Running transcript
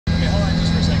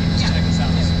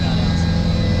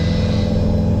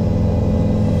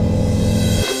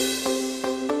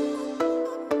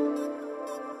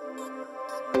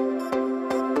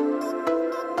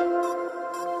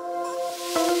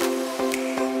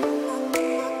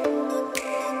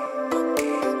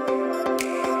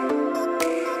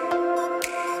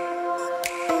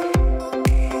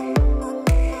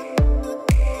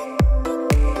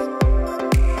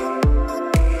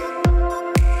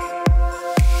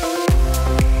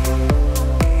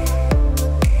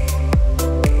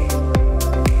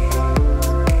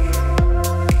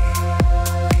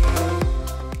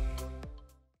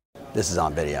This is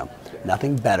on video.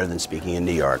 Nothing better than speaking in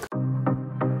New York.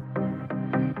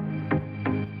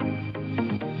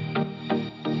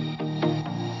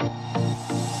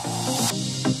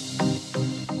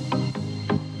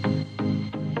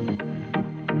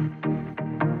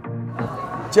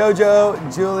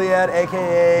 Jojo, Juliet,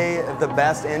 AKA the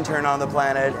best intern on the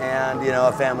planet, and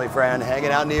a family friend,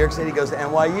 hanging out in New York City, goes to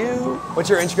NYU. What's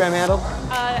your Instagram handle?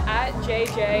 At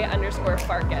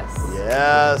JJ_Farkas.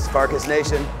 Yes, Farkas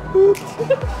Nation. Boop.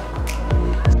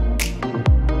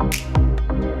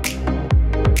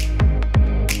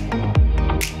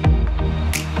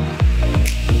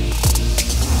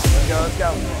 Let's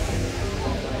go.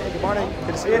 Hey, good morning.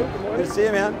 Good to see you. Good to see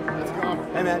you, man.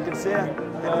 Hey, man, good to see you.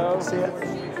 Hello. Good to see you.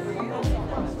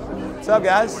 What's up,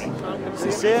 guys? Good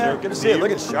to see you. Good to see you.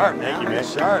 Looking sharp, man. Looking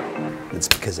sharp. It's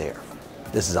because they are.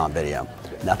 This is on video.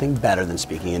 Nothing better than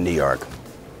speaking in New York.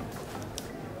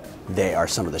 They are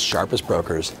some of the sharpest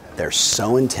brokers. They're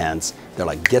so intense. They're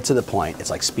like, get to the point. It's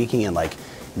like speaking in like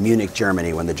Munich,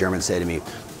 Germany, when the Germans say to me,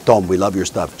 Tom, we love your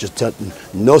stuff. Just tell,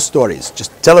 no stories.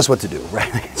 Just tell us what to do, right?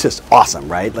 It's just awesome,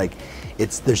 right? Like,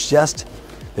 there's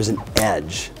an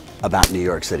edge about New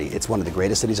York City. It's one of the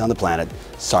greatest cities on the planet.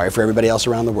 Sorry for everybody else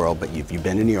around the world, but if you've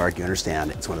been to New York, you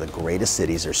understand. It's one of the greatest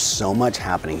cities. There's so much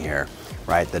happening here,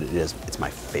 right? That it's my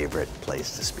favorite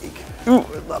place to speak. Ooh,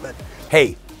 I love it.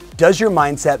 Hey, does your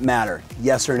mindset matter?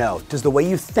 Yes or no? Does the way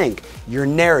you think, your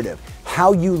narrative,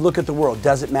 how you look at the world,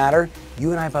 does it matter?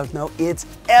 You and I both know it's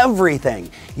everything.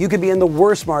 You could be in the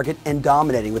worst market and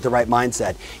dominating with the right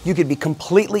mindset. You could be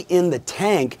completely in the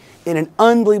tank in an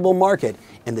unbelievable market.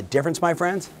 And the difference, my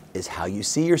friends, is how you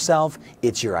see yourself.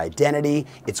 It's your identity.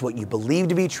 It's what you believe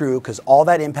to be true, because all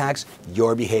that impacts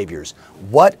your behaviors.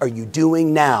 What are you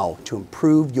doing now to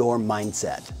improve your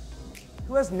mindset?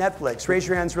 Who has Netflix? Raise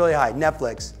your hands really high.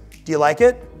 Netflix. Do you like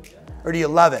it? Or do you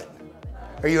love it?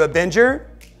 Are you a binger?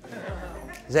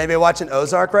 Is anybody watching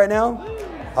Ozark right now?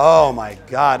 Oh my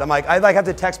God. I have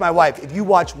to text my wife, if you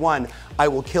watch one, I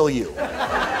will kill you.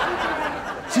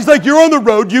 She's like, you're on the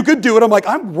road, you could do it. I'm like,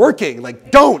 I'm working,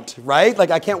 like, don't, right?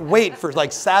 Like, I can't wait for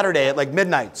like Saturday at like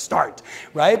midnight, start,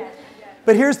 right?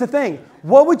 But here's the thing.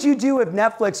 What would you do if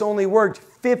Netflix only worked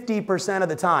 50% of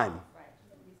the time?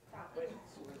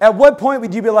 At what point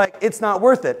would you be like, it's not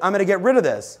worth it, I'm gonna get rid of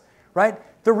this, right?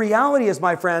 The reality is,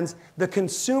 my friends, the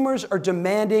consumers are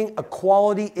demanding a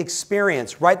quality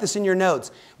experience. Write this in your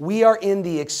notes. We are in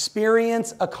the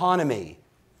experience economy.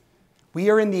 We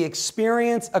are in the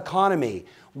experience economy.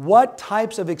 What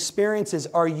types of experiences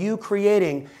are you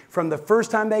creating from the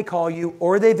first time they call you,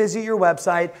 or they visit your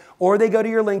website, or they go to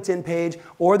your LinkedIn page,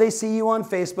 or they see you on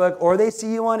Facebook, or they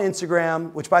see you on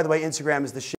Instagram, which, by the way, Instagram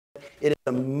is the shit. It is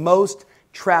the most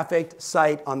trafficked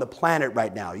site on the planet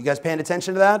right now. You guys paying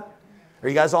attention to that? Are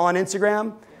you guys all on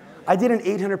Instagram? I did an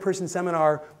 800-person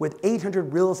seminar with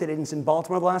 800 real estate agents in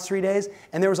Baltimore the last 3 days,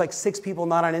 and there was like 6 people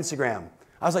not on Instagram.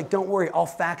 I was like, don't worry, I'll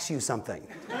fax you something.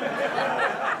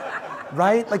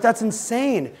 Right? Like, that's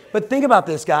insane. But think about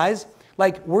this, guys.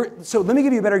 So let me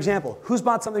give you a better example. Who's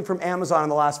bought something from Amazon in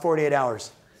the last 48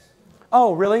 hours?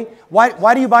 Oh, really?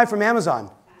 Why do you buy from Amazon?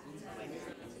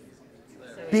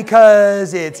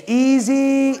 Because it's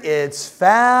easy, it's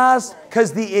fast,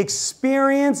 because the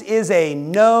experience is a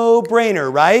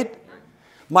no-brainer, right?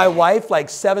 My wife, like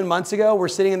 7 months ago, we're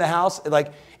sitting in the house,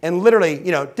 and literally,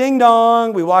 ding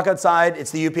dong, we walk outside,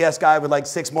 it's the UPS guy with like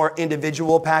 6 more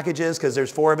individual packages, because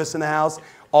there's 4 of us in the house,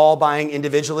 all buying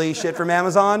individually shit from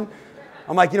Amazon.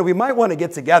 I'm like, we might want to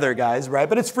get together, guys, right?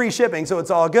 But it's free shipping, so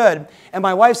it's all good. And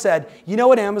my wife said, you know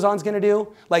what Amazon's going to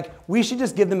do? Like, we should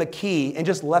just give them a key and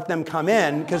just let them come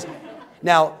in.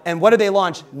 And what did they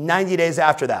launch 90 days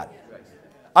after that?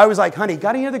 I was like, honey,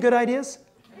 got any other good ideas?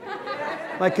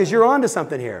 Like, because you're onto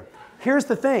something here. Here's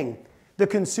the thing. The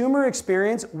consumer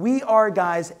experience, we are,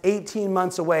 guys, 18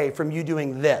 months away from you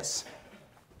doing this.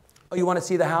 Oh, you want to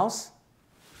see the house?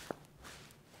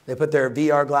 They put their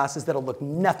VR glasses that'll look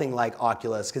nothing like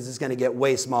Oculus, because it's going to get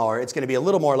way smaller. It's going to be a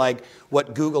little more like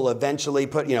what Google eventually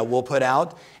will put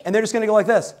out. And they're just going to go like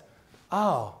this.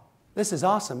 Oh, this is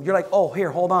awesome. You're like, oh, here,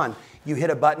 hold on. You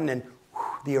hit a button and whew,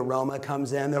 the aroma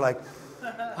comes in. They're like,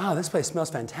 oh, this place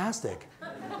smells fantastic.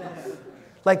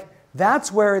 Like,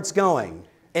 that's where it's going.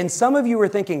 And some of you are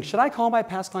thinking, should I call my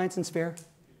past clients in Sphere?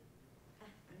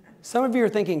 Some of you are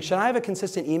thinking, should I have a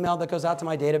consistent email that goes out to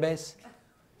my database?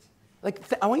 Like,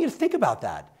 I want you to think about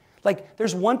that. Like,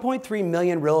 there's 1.3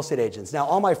 million real estate agents. Now,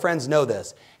 all my friends know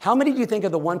this. How many do you think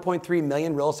of the 1.3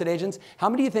 million real estate agents, how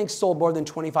many do you think sold more than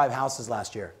 25 houses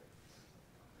last year?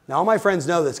 Now, all my friends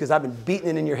know this because I've been beating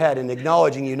it in your head and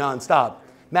acknowledging you nonstop.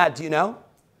 Matt, do you know?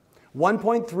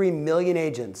 1.3 million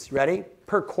agents, ready?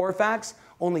 Per Corfax,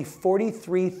 only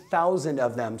 43,000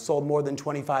 of them sold more than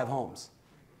 25 homes.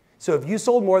 So if you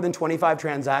sold more than 25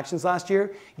 transactions last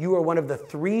year, you are one of the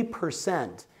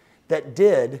 3% that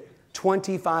did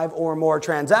 25 or more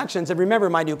transactions. And remember,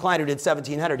 my new client who did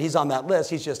 1,700, he's on that list.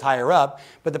 He's just higher up.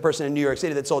 But the person in New York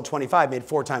City that sold 25 made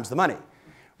 4 times the money,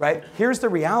 right? Here's the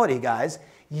reality, guys.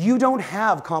 You don't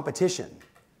have competition.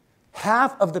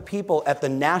 Half of the people at the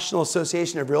National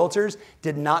Association of Realtors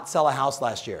did not sell a house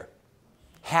last year.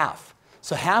 Half.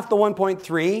 So half the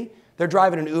 1.3, they're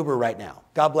driving an Uber right now.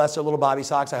 God bless their little Bobby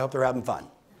socks. I hope they're having fun.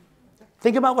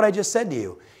 Think about what I just said to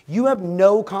you. You have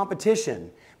no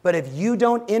competition. But if you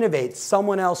don't innovate,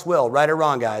 someone else will. Right or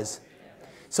wrong, guys?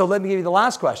 So let me give you the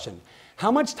last question.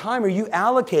 How much time are you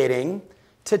allocating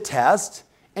to test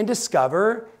and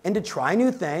discover and to try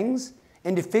new things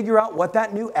and to figure out what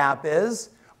that new app is?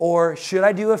 Or should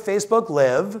I do a Facebook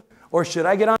Live? Or should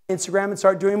I get on Instagram and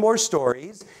start doing more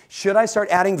stories? Should I start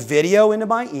adding video into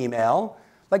my email?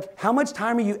 Like, how much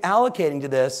time are you allocating to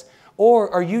this?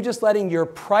 Or are you just letting your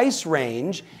price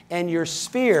range and your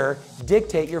sphere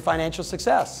dictate your financial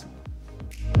success?